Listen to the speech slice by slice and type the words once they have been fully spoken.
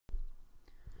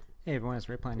Hey everyone, it's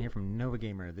Rightplan here from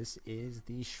NovaGamer. This is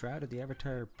the Shroud of the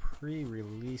Avatar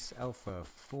pre-release alpha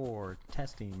for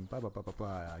testing, blah blah blah blah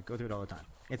blah. I go through it all the time.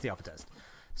 It's the alpha test.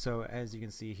 So as you can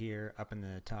see here up in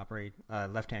the top right,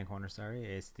 left-hand corner, sorry,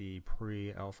 it's the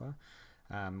pre-alpha.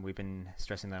 We've been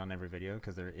stressing that on every video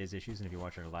because there is issues, and if you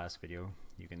watch our last video,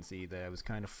 you can see that I was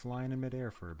kind of flying in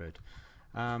midair for a bit.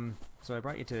 So I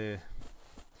brought you to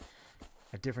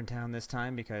a different town this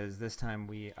time because this time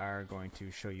we are going to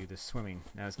show you the swimming.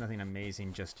 Now it's nothing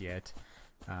amazing just yet.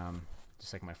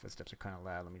 Just like my footsteps are kind of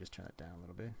loud. Let me just turn that down a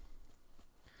little bit.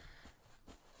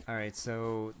 Alright,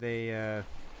 so they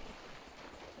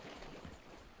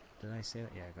did I say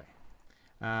that? Yeah, okay.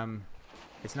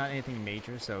 It's not anything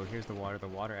major, so here's the water. The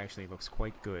water actually looks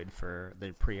quite good for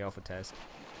the pre-alpha test.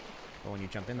 But when you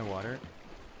jump in the water,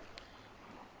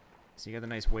 so you got the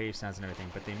nice wave sounds and everything,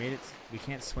 but they made it, we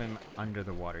can't swim under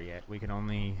the water yet. We can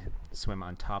only swim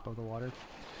on top of the water.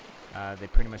 They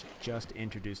pretty much just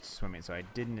introduced swimming, so I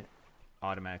didn't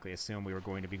automatically assume we were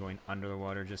going to be going under the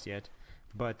water just yet.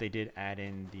 But they did add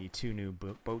in the two new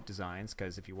boat designs,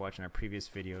 because if you watch in our previous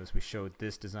videos, we showed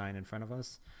this design in front of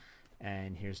us,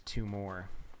 and here's two more.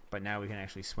 But now we can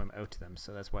actually swim out to them,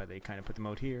 so that's why they kind of put them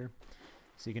out here,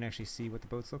 so you can actually see what the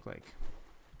boats look like.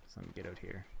 So let me get out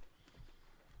here.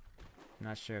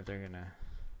 Not sure if they're gonna...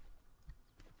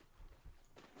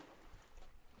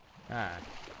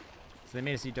 So they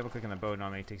made us double click on the boat,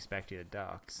 and it takes back to the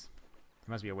docks.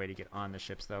 There must be a way to get on the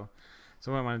ships though.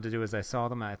 So what I wanted to do is I saw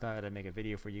them and I thought I'd make a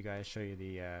video for you guys, show you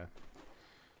the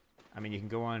I mean, you can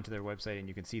go on to their website and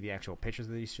you can see the actual pictures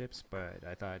of these ships, but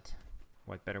I thought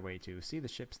what better way to see the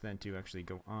ships than to actually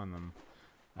go on them.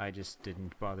 I just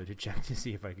didn't bother to check to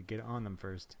see if I could get on them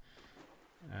first.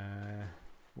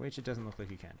 Which it doesn't look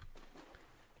like you can.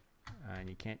 And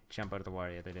you can't jump out of the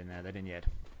water yet. They didn't add that in yet.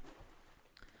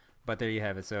 But there you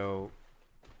have it. So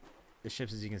the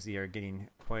ships, as you can see, are getting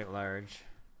quite large.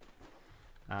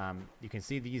 You can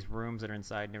see these rooms that are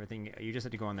inside and everything. You just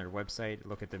have to go on their website,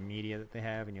 look at the media that they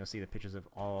have, and you'll see the pictures of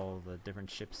all the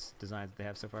different ships designs that they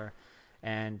have so far.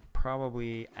 And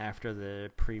probably after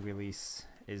the pre-release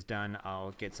is done,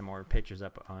 I'll get some more pictures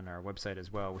up on our website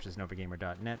as well, which is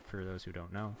NovaGamer.net for those who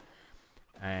don't know.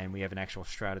 And we have an actual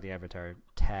Shroud of the Avatar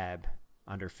tab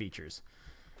under features.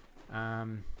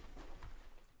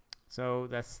 So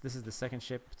this is the second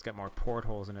ship. It's got more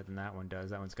portholes in it than that one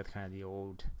does. That one's got kind of the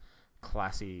old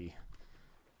classy,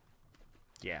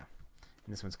 yeah.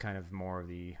 And this one's kind of more of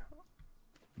the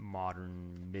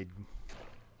modern, mid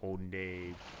olden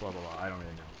day, blah blah blah. I don't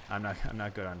really know. I'm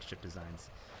not good on ship designs.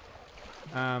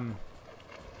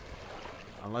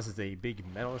 Unless it's a big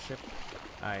metal ship,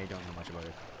 I don't know much about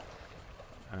it.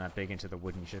 I'm not big into the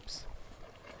wooden ships.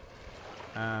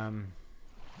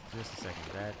 Just a second.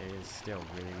 That is still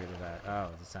really, really bad. Oh,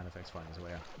 the sound effects flying his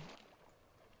way up.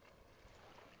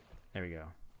 There we go.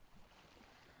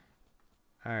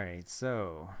 Alright,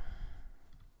 so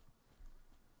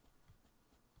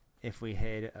if we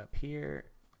head up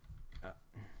here,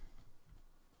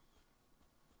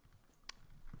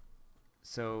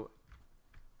 so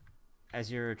as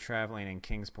you're traveling in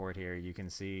Kingsport here, you can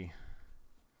see,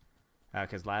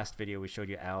 because last video we showed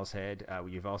you Owl's Head.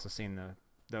 You've also seen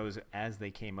those as they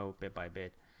came out bit by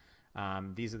bit.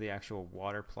 These are the actual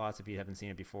water plots, if you haven't seen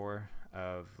it before,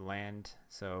 of land.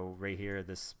 So right here,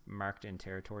 this marked in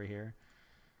territory here.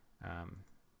 I'll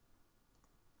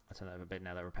tell that a bit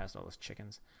now that we're past all those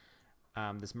chickens.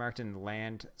 This marked in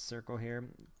land circle here,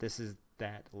 this is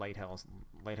that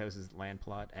lighthouse's land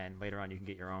plot, and later on you can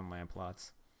get your own land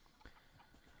plots.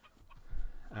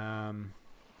 I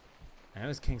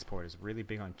know Kingsport is really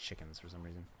big on chickens for some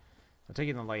reason. I'll take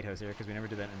you to the lighthouse here because we never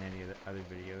did that in any of the other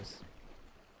videos.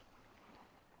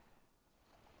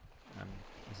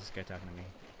 Is this guy talking to me?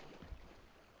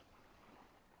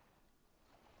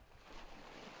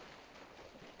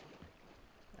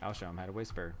 I'll show him how to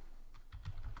whisper.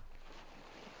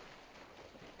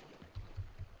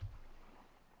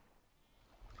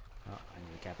 Oh, I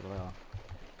need a capital L.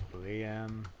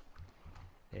 William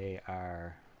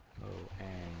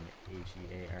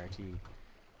A-R-O-N-H-E-A-R-T.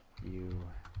 You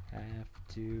have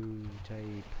to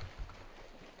type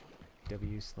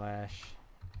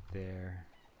w/their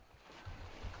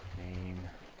name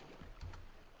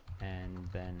and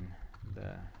then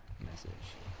the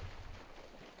message.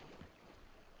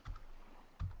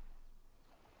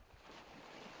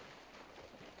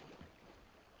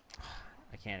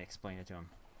 I can't explain it to him.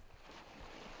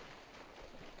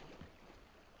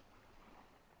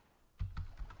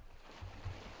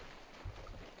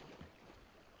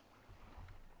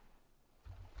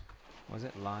 Was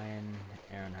it Lion,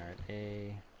 Aaronhart,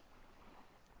 A?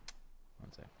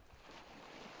 One sec.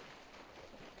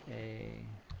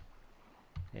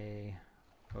 A-O-N-A-R.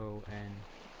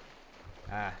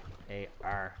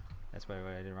 That's what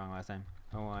I did wrong last time.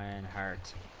 O-N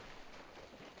heart.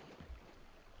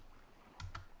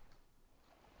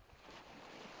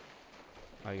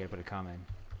 Oh, you gotta put a comma in.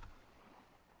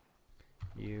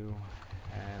 You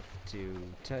have to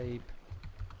type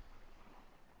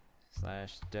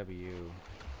 /W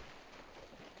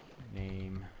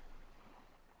name,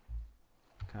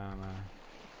 comma,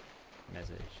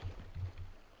 message.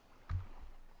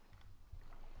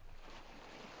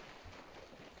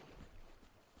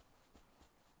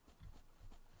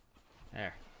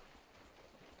 There.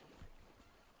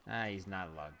 Ah, he's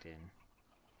not logged in.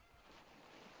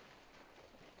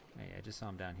 Hey, I just saw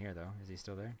him down here though. Is he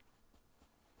still there?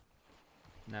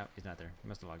 No, he's not there. He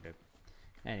must have logged out.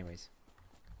 Anyways,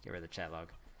 get rid of the chat log.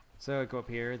 So go up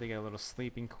here, they got a little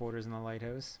sleeping quarters in the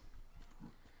lighthouse.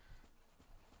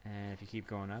 And if you keep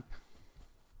going up,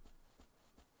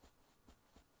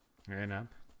 and up,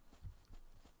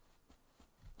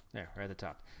 there, right at the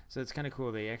top. So it's kind of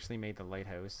cool. They actually made the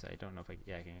lighthouse. I don't know if I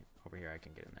can, over here I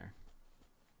can get in there.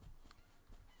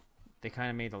 They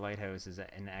kind of made the lighthouse as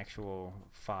an actual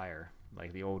fire,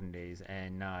 like the olden days,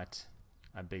 and not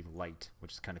a big light,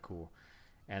 which is kind of cool.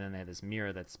 And then they have this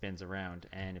mirror that spins around,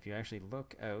 and if you actually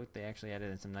look out, they actually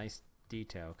added in some nice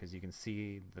detail because you can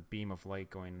see the beam of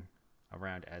light going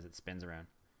around as it spins around.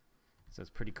 So it's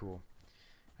pretty cool.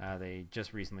 They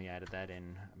just recently added that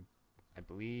in, I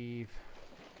believe.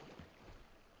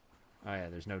 Oh yeah,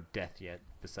 there's no death yet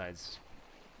besides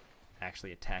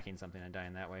actually attacking something and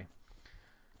dying that way.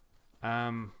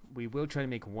 We will try to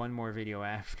make one more video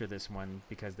after this one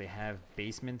because they have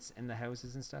basements in the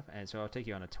houses and stuff, and so I'll take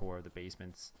you on a tour of the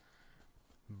basements.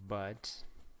 But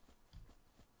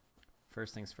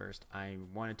first things first, I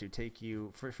wanted to take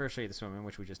you first show you the swimming,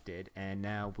 which we just did, and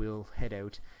now we'll head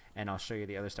out and I'll show you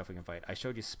the other stuff we can fight. I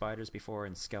showed you spiders before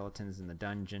and skeletons in the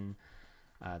dungeon.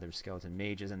 There's skeleton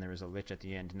mages and there was a lich at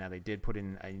the end. Now they did put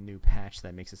in a new patch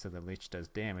that makes it so the lich does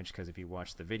damage, because if you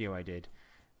watch the video I did,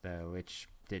 the lich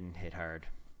didn't hit hard.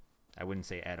 I wouldn't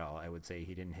say at all. I would say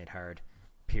he didn't hit hard,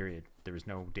 period. There was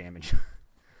no damage.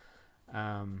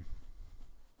 So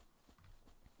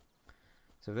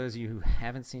those of you who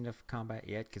haven't seen the combat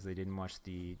yet because they didn't watch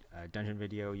the dungeon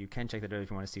video, you can check that out if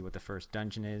you want to see what the first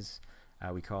dungeon is.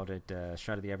 We called it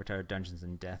Shroud of the Avatar Dungeons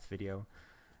and Death video.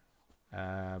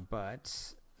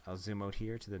 But I'll zoom out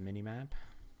here to the mini-map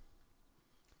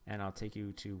and I'll take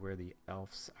you to where the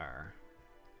elves are.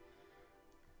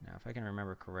 Now if I can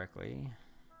remember correctly,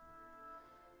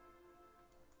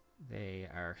 they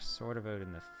are sort of out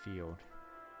in the field.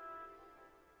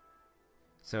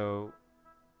 So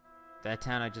that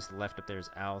town I just left up there is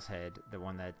Owl's Head, the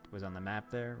one that was on the map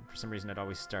there. For some reason it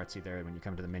always starts you there when you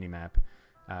come to the mini-map.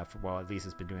 Well, at least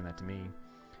it's been doing that to me.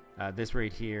 This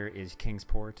right here is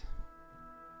Kingsport.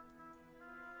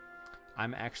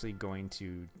 I'm actually going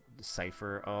to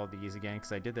decipher all these again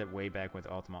because I did that way back with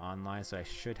Ultima Online, so I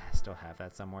should still have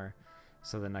that somewhere,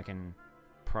 so then I can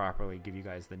properly give you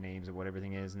guys the names of what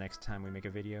everything is next time we make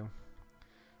a video.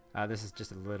 This is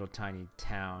just a little tiny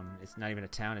town. It's not even a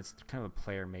town, it's kind of a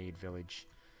player-made village.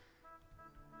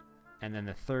 And then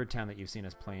the third town that you've seen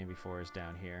us playing before is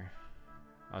down here.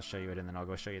 I'll show you it and then I'll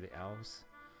go show you the elves.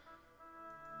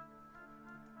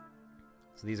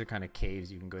 So these are kind of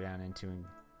caves you can go down into and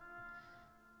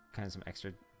kind of some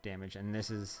extra damage. And this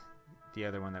is the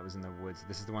other one that was in the woods.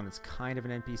 This is the one that's kind of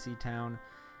an NPC town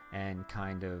and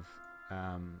kind of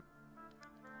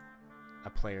a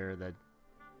player that,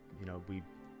 you know, we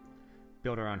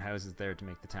build our own houses there to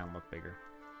make the town look bigger.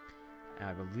 And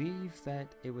I believe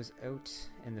that it was out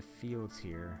in the fields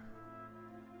here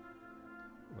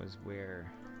was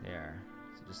where they are.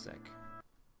 So just a sec.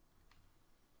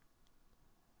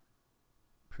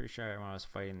 Pretty sure when I was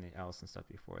fighting the elves and stuff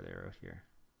before they were out here.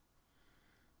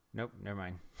 Nope, never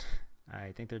mind.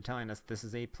 I think they're telling us this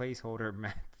is a placeholder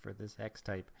map for this hex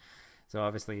type. So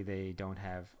obviously they don't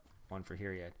have one for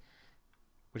here yet,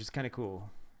 which is kind of cool.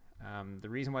 The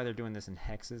reason why they're doing this in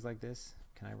hexes like this,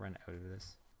 can I run out of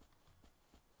this?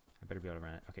 I better be able to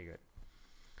run it. Okay, good.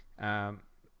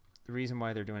 The reason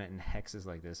why they're doing it in hexes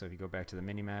like this, so if you go back to the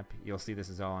mini-map, you'll see this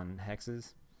is all in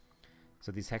hexes.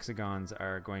 So these hexagons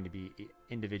are going to be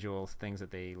individual things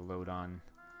that they load on.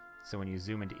 So when you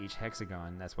zoom into each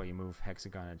hexagon, that's why you move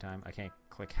hexagon at a time. I can't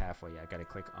click halfway yet. I gotta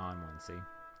click on one, see?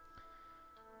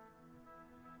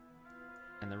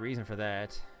 And the reason for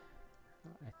that,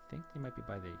 I think they might be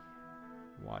by the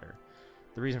water.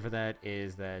 The reason for that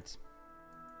is that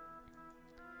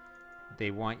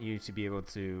they want you to be able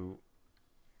to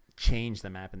change the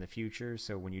map in the future.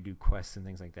 So when you do quests and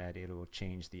things like that, it will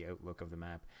change the outlook of the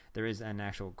map. There is an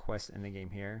actual quest in the game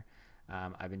here.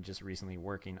 I've been just recently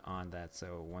working on that,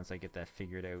 so once I get that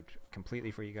figured out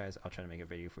completely for you guys, I'll try to make a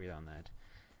video for you on that.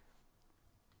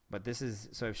 But this is,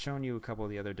 so I've shown you a couple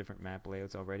of the other different map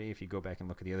layouts already. If you go back and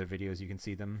look at the other videos, you can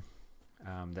see them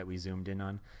that we zoomed in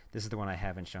on. This is the one I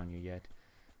haven't shown you yet.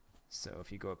 So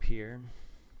if you go up here,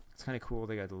 it's kind of cool.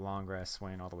 They got the long grass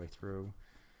swaying all the way through.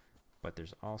 But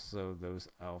there's also those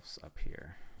elves up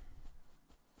here.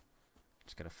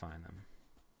 Just gotta find them.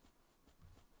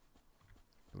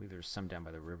 I believe there's some down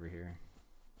by the river here.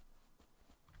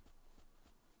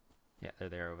 Yeah, they're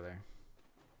there over there.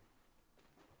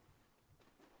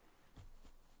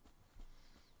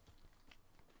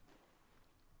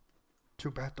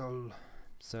 To battle.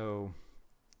 So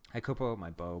I could pull out my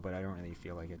bow, but I don't really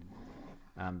feel like it.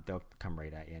 They'll come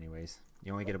right at you anyways.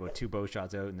 You only get about 2 bow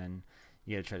shots out, and then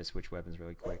you gotta try to switch weapons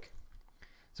really quick.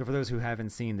 So for those who haven't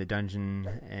seen the dungeon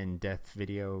and death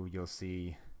video, you'll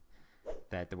see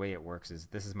that the way it works is,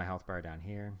 this is my health bar down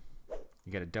here.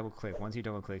 You gotta double click. Once you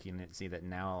double click, you can see that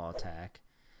now I'll attack.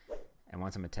 And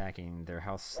once I'm attacking, their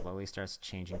health slowly starts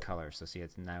changing color. So see,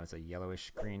 now it's a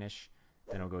yellowish, greenish.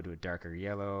 Then it'll go to a darker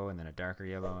yellow, and then a darker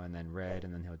yellow, and then red,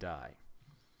 and then he'll die.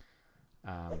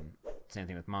 Same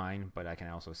thing with mine, but I can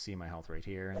also see my health right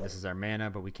here. And this is our mana,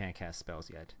 but we can't cast spells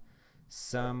yet.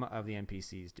 Some of the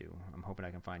NPCs do. I'm hoping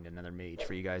I can find another mage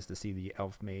for you guys to see the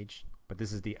elf mage. But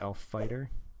this is the elf fighter.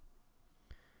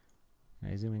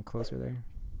 Can I zoom in closer there?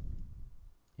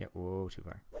 Yeah, whoa, too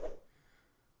far.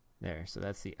 There, so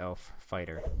that's the elf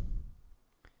fighter.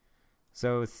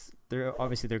 So they're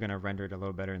going to render it a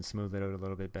little better and smooth it out a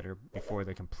little bit better before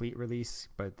the complete release,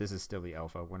 but this is still the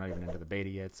alpha. We're not even into the beta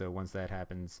yet, so once that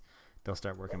happens, they'll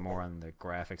start working more on the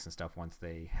graphics and stuff once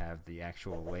they have the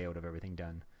actual layout of everything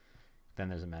done. Then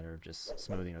there's a matter of just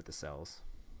smoothing out the cells.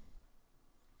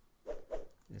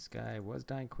 This guy was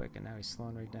dying quick, and now he's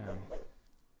slowing right down.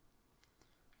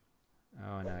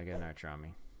 Oh, now I got an archer on me.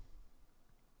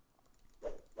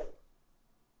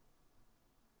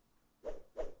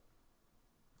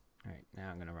 Alright, now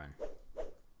I'm gonna run.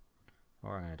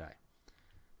 Or I'm gonna die.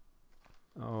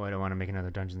 Oh, I don't want to make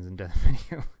another Dungeons and Death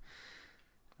video.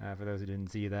 For those who didn't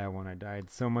see that one, I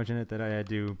died so much in it that I had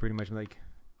to pretty much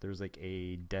there was like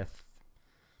a death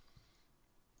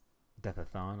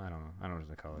deathathon. I don't know what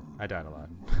to call it. I died a lot.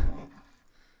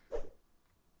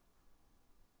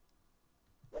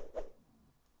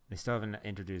 They still haven't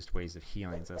introduced ways of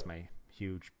healing, so that's my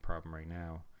huge problem right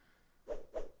now.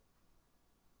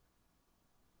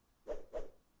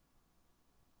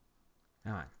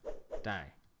 Come on,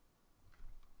 die.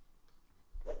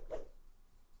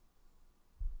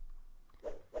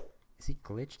 Is he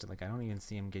glitched? Like, I don't even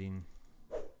see him getting...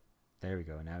 There we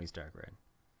go, now he's dark red.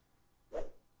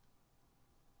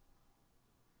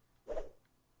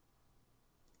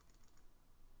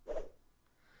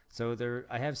 So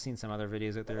I have seen some other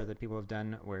videos out there that people have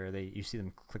done where you see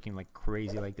them clicking like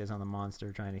crazy like this on the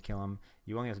monster trying to kill him.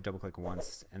 You only have to double click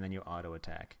once and then you auto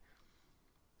attack.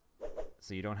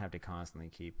 So you don't have to constantly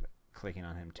keep clicking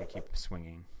on him to keep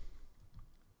swinging.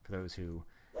 For those who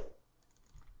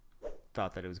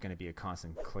thought that it was going to be a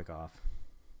constant click off.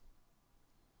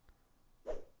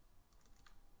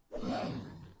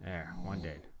 There, one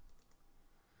dead.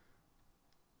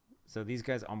 So these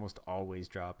guys almost always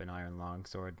drop an iron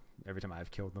longsword every time I've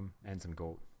killed them, and some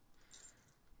gold.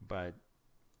 But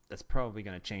that's probably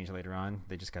going to change later on.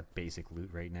 They just got basic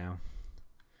loot right now.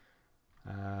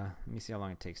 Let me see how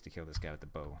long it takes to kill this guy with the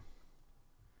bow.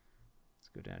 Let's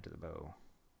go down to the bow.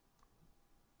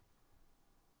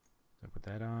 So put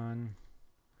that on.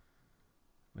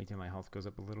 Wait till my health goes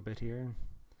up a little bit here.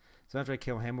 So after I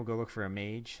kill him, we'll go look for a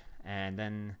mage, and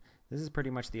then this is pretty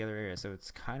much the other area. So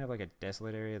it's kind of like a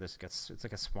desolate area. It's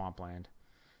like a swampland.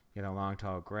 You got the long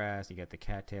tall grass. You got the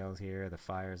cattails here. The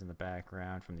fires in the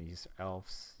background from these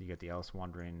elves. You got the elves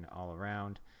wandering all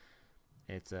around.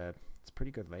 It's a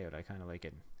pretty good layout. I kind of like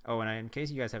it. Oh, and in case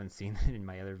you guys haven't seen it in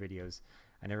my other videos,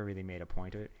 I never really made a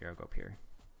point of it. Here, I'll go up here.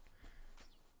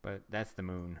 But that's the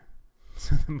moon.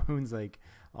 So the moon's like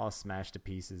all smashed to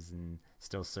pieces and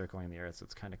still circling the earth, so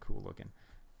it's kind of cool looking.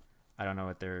 I don't know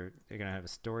if they're gonna have a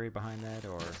story behind that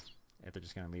or if they're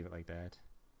just gonna leave it like that.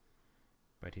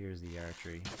 But here's the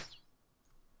archery.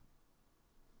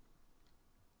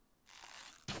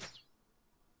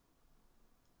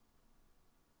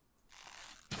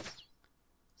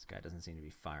 This guy doesn't seem to be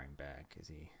firing back, is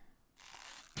he?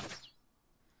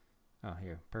 Oh,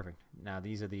 here, perfect. Now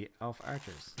these are the elf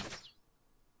archers.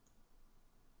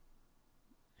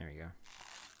 There we go.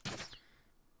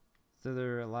 So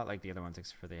they're a lot like the other ones,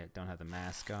 except for they don't have the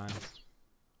mask on.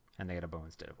 And they got a bow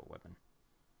instead of a weapon.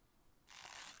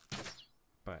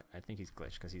 But I think he's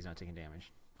glitched because he's not taking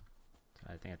damage. So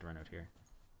I think I have to run out here.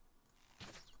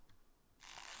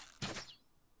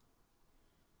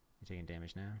 You taking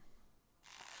damage now?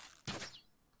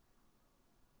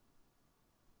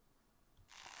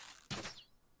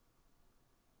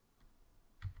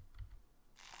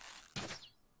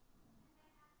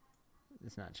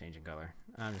 It's not changing color.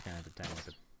 I'm just gonna have to attack with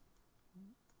the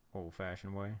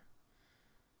old-fashioned way.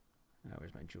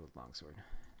 Where's my jeweled longsword?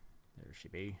 There she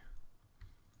be.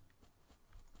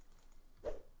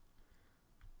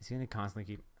 Is he gonna constantly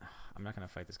keep... I'm not gonna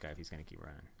fight this guy if he's gonna keep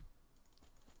running.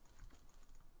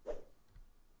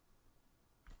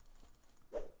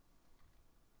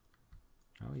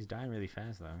 Oh, he's dying really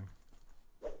fast though.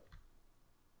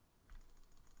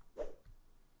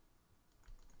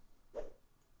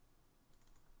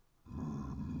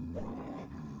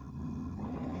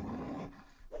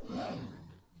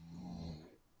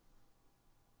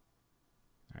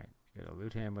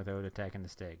 Loot him without attacking the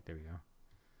stag. There we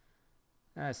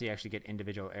go. So you actually get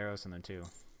individual arrows on them too.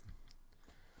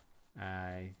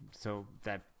 So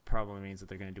that probably means that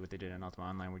they're going to do what they did in Ultima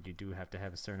Online, where you do have to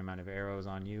have a certain amount of arrows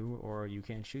on you or you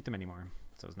can't shoot them anymore.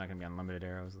 So it's not going to be unlimited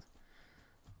arrows.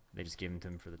 They just give them to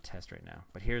them for the test right now.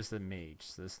 But here's the mage.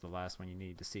 So this is the last one you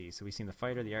need to see. So we've seen the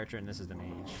fighter, the archer, and this is the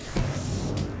mage.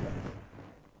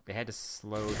 They had to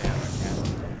slow down their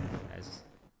casting as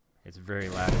it's very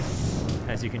loud,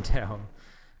 as you can tell.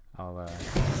 I'll down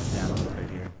a little bit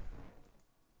here.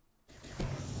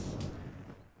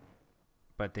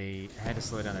 But they had to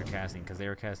slow down their casting because they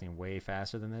were casting way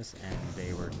faster than this, and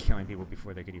they were killing people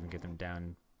before they could even get them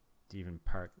down to even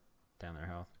part down their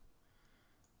health.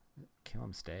 Kill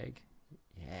him, stag?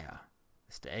 Yeah.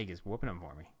 The stag is whooping him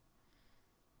for me.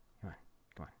 Come on.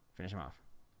 Come on. Finish him off.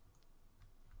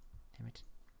 Damn it.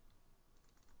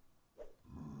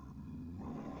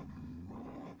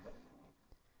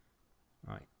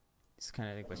 Alright, just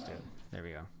kind of glitched out. There we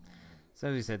go. So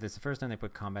as we said, this is the first time they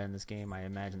put combat in this game. I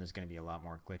imagine there's going to be a lot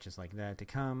more glitches like that to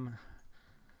come.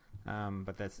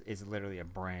 But it's literally a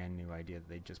brand new idea that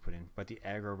they just put in. But the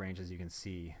aggro range, as you can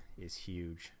see, is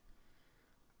huge.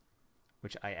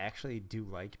 Which I actually do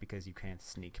like because you can't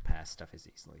sneak past stuff as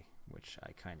easily. Which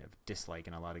I kind of dislike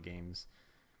in a lot of games.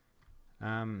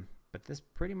 But this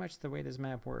pretty much the way this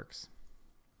map works.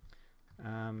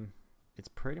 It's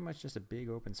pretty much just a big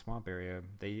open swamp area.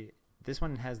 This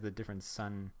one has the different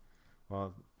sun.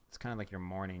 Well, it's kind of like your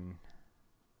morning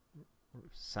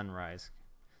sunrise.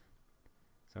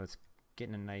 So it's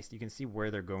getting a nice. You can see where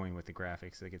they're going with the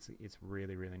graphics. Like it's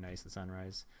really really nice, the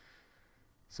sunrise.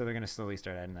 So they're gonna slowly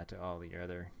start adding that to all the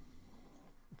other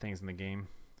things in the game.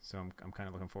 So I'm kind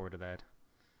of looking forward to that.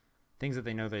 Things that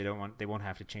they know they won't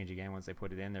have to change again once they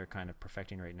put it in. They're kind of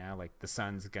perfecting right now. Like the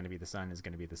sun's gonna be the sun is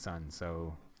gonna be the sun.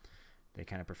 So they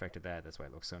kind of perfected that. That's why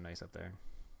it looks so nice up there.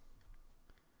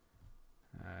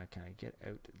 Can I get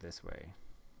out this way?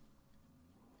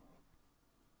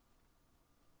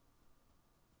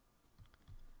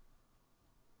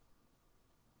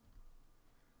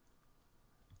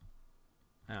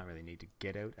 I don't really need to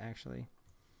get out, actually.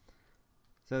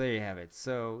 So there you have it.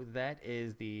 So that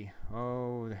is the...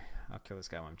 Oh, I'll kill this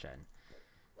guy while I'm chatting.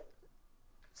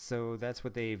 So that's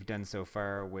what they've done so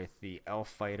far with the elf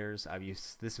fighters.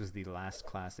 This was the last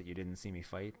class that you didn't see me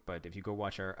fight, but if you go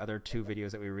watch our other two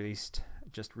videos that we released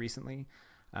just recently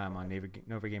on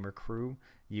NovaGamerCrew,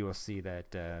 you will see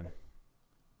that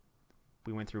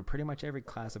we went through pretty much every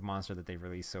class of monster that they've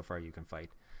released so far you can fight.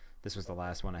 This was the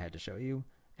last one I had to show you.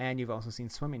 And you've also seen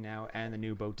swimming now and the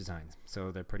new boat designs.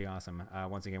 So they're pretty awesome.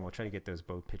 Once again, we'll try to get those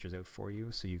boat pictures out for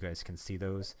you so you guys can see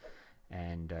those.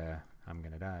 And I'm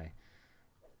going to die.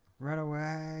 Run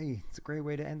away! It's a great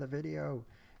way to end the video.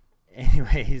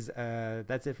 Anyways,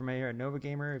 that's it from me here at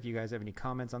NovaGamer. If you guys have any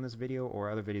comments on this video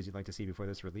or other videos you'd like to see before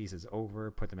this release is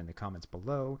over, put them in the comments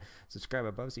below. Subscribe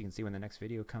above so you can see when the next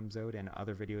video comes out and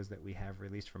other videos that we have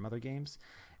released from other games.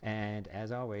 And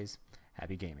as always,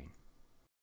 happy gaming.